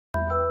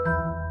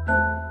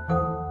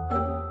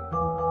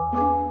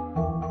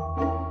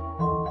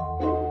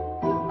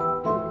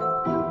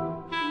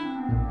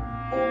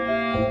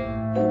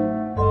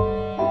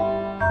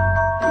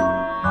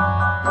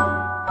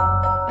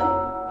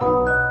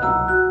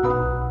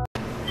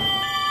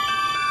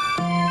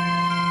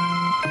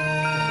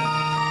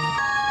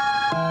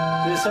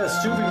just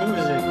has stupid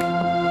music.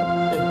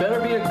 It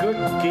better be a good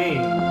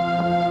game.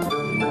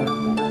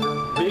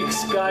 Big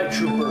Sky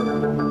Trooper.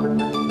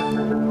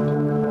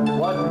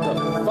 What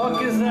the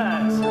fuck is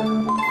that?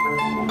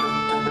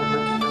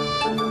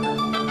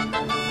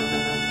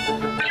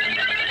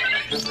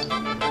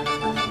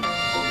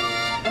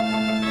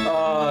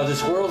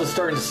 This world is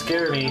starting to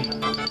scare me.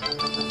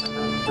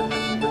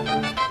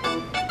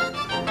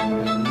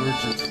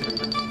 Emergency.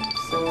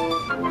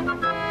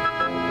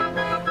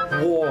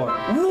 War.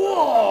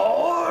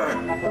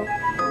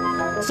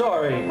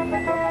 Sorry,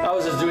 I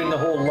was just doing the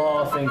whole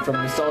law thing from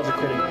Nostalgia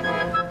Critic.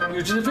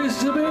 You just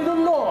disobey the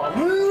law.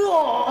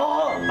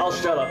 I'll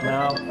shut up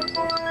now.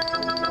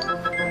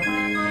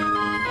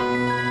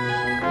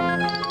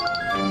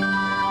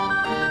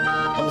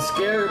 I'm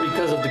scared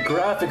because of the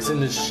graphics in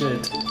this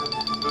shit.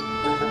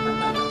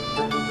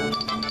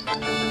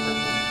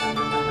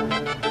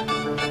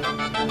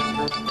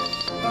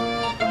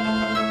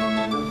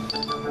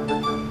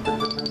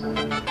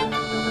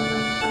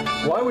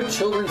 Why would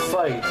children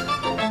fight?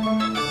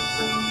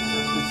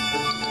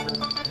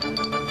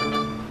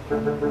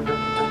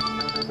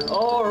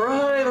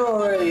 Alright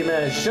already,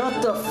 man.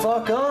 Shut the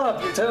fuck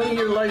up. You're telling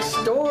your life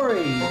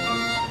story.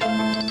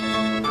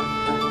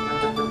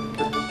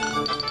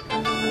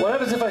 What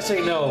happens if I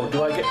say no?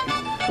 Do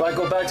I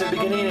go back to the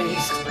beginning and he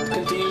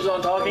continues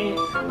on talking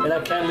and I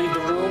can't leave the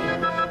room?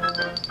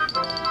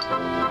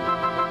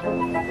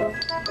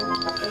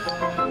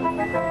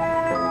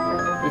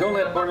 We don't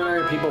let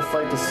ordinary people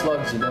fight the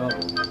slugs, you know.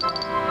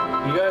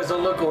 You guys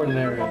don't look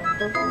ordinary.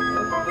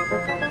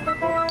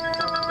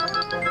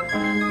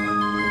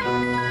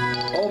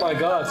 Oh my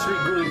god, 3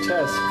 grueling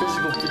tests.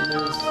 Physical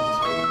fitness.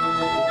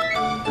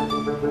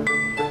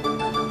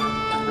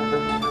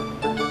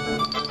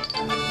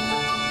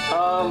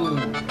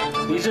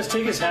 Did he just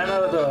take his hand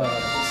out of the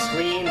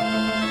screen?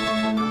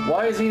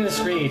 Why is he in the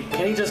screen?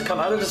 Can he just come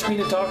out of the screen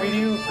and talk to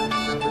you?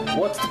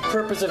 What's the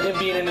purpose of him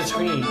being in the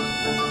screen?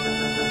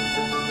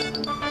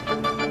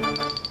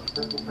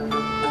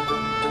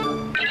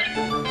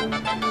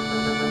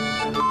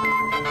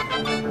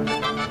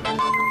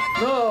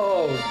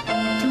 No!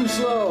 Too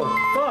slow!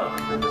 Fuck!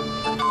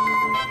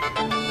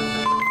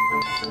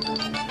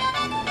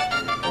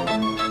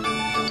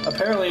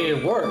 Apparently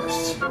it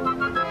works.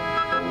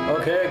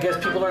 Okay, I guess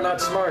people are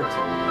not smart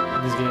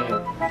in this game.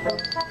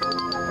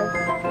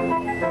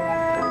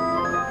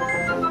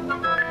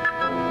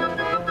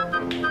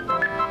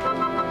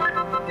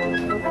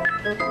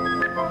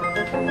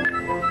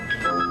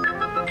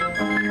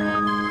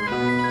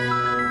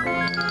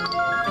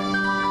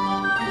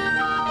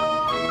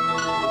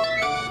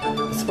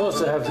 It's supposed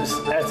to have this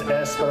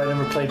SS, but I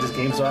never played this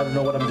game, so I don't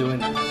know what I'm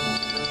doing.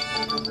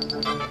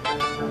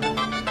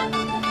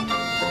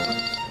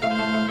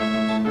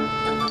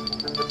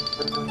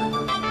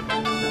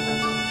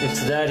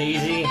 It's that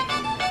easy?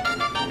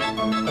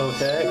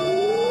 Okay.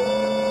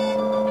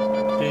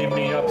 Beam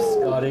me up,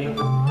 Scotty.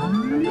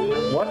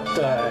 What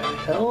the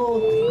hell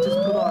did he just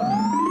put on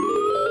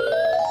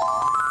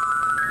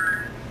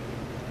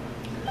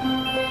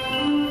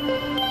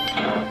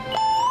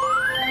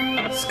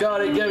me?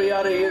 Scotty, get me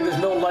out of here. There's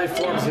no life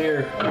forms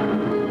here.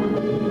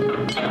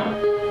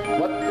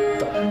 What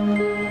the?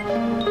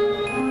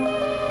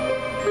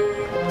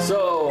 So,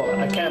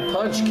 I can't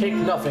punch, kick,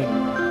 nothing.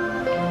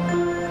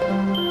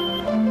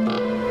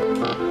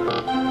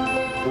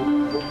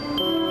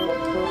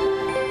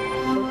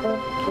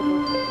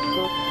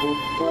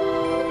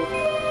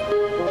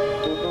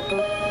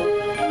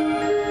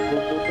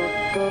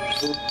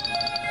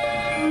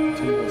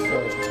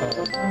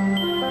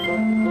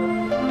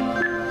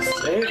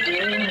 Save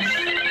games.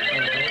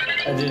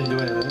 I didn't do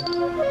anything.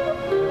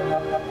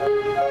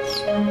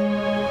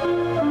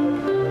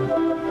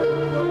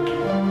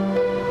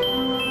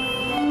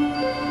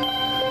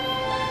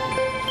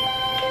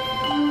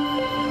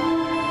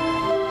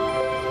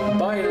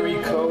 Binary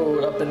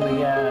code up in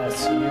the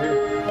ass here.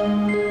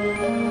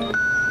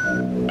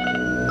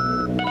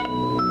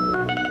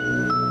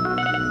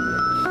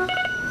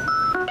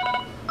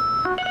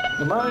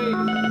 Am I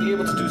be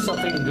able to do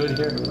something good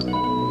here?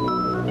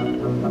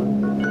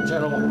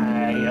 General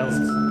else.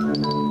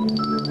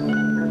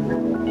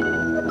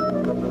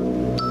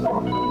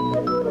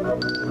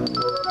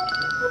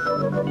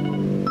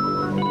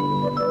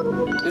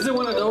 Is it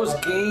one of those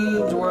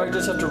games where I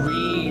just have to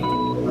read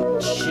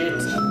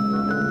shit?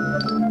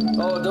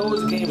 Oh,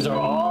 those games are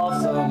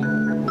awesome.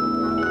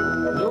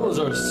 Those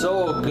are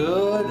so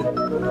good.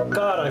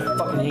 God, I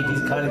fucking hate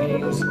these kind of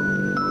games.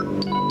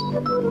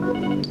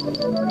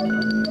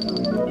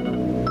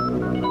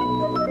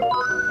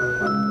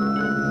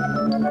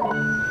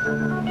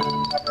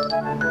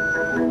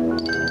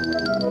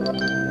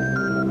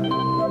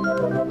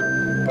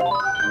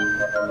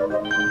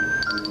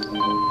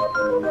 Alright,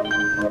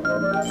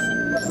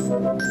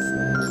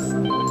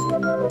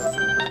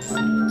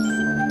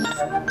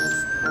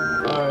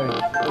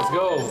 let's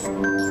go.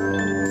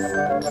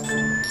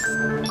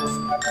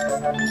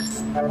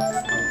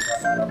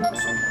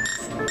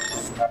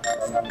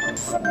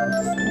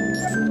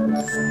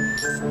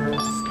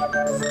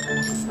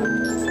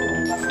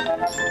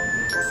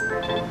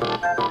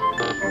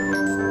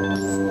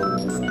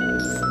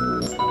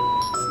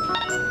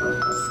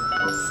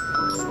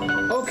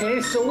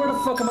 Okay, so where the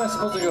fuck am I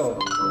supposed to go?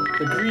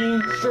 The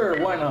green?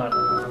 Sure, why not?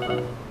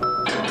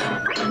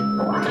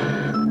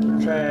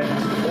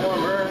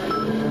 Transformer.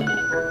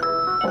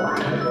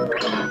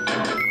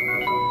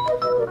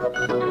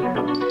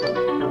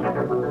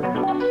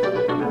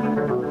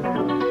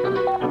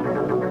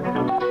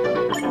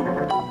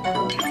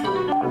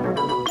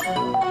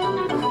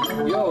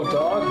 Yo,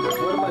 dog,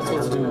 what am I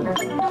supposed to do?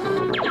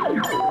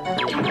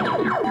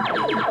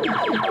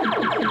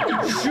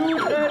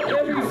 Shoot at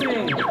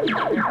everything!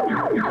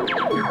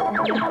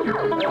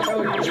 That's how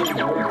it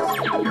usually works.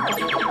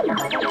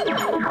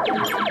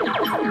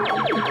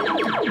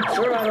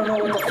 Sure, I don't know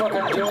what the fuck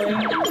I'm doing.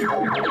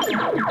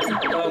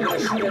 But I'm gonna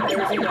shoot at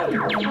everything that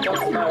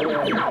comes my way.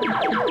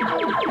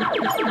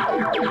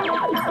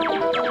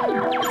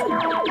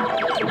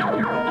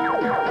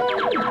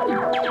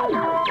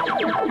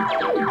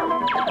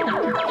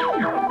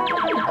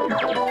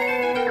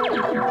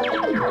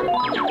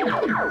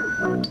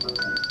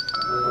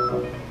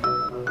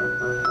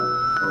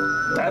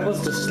 That was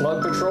the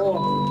slug patrol?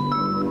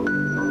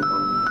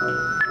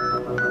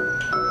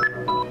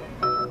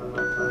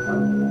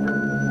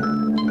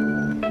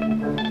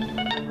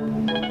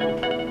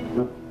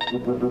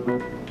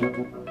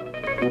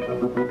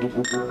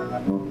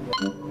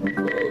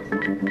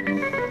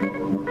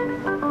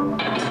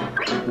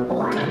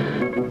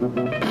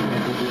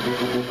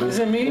 Is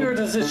it me, or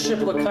does this ship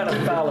look kind of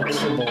phallic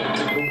symbol?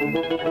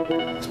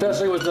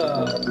 Especially with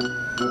the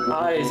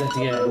eyes at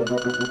the end.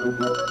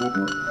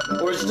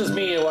 Or is it just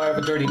me, or I have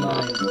a dirty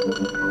mind?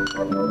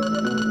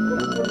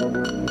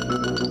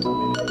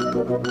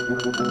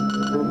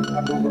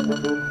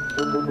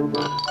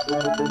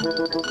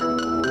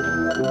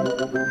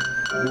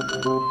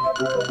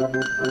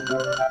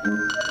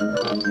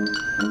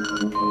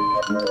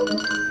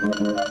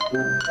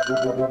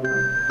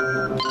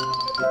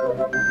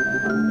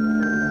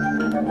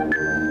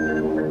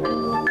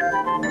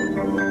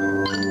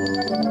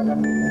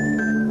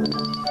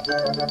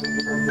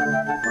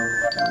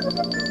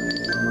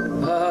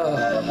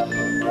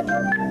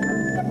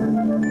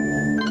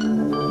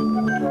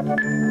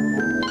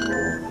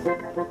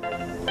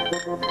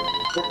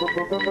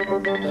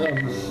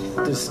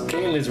 This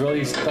game is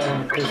really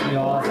starting to piss me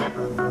off.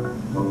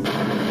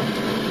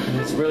 And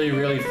it's really,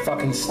 really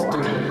fucking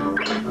stupid.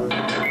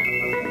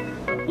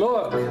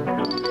 Look!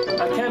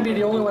 I can't be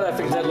the only one that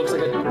thinks that looks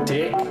like a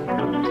dick.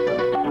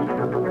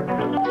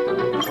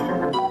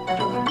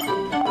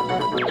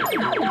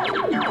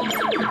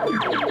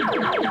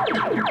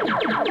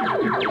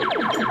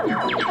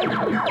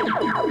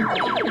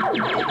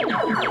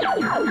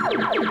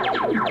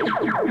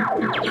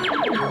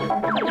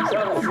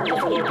 Travel through the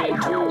fallopian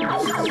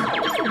tubes.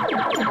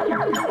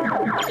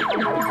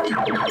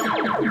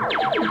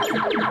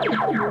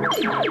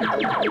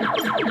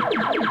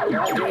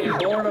 Not getting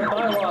born on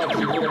my watch,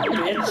 you little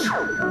bitch.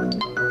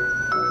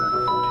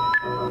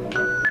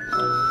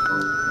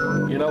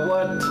 You know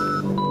what?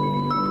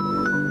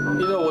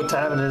 You know what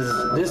time it is.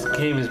 This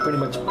game is pretty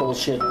much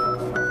bullshit.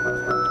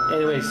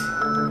 Anyways,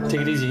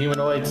 take it easy,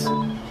 humanoids.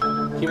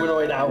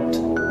 Humanoid out.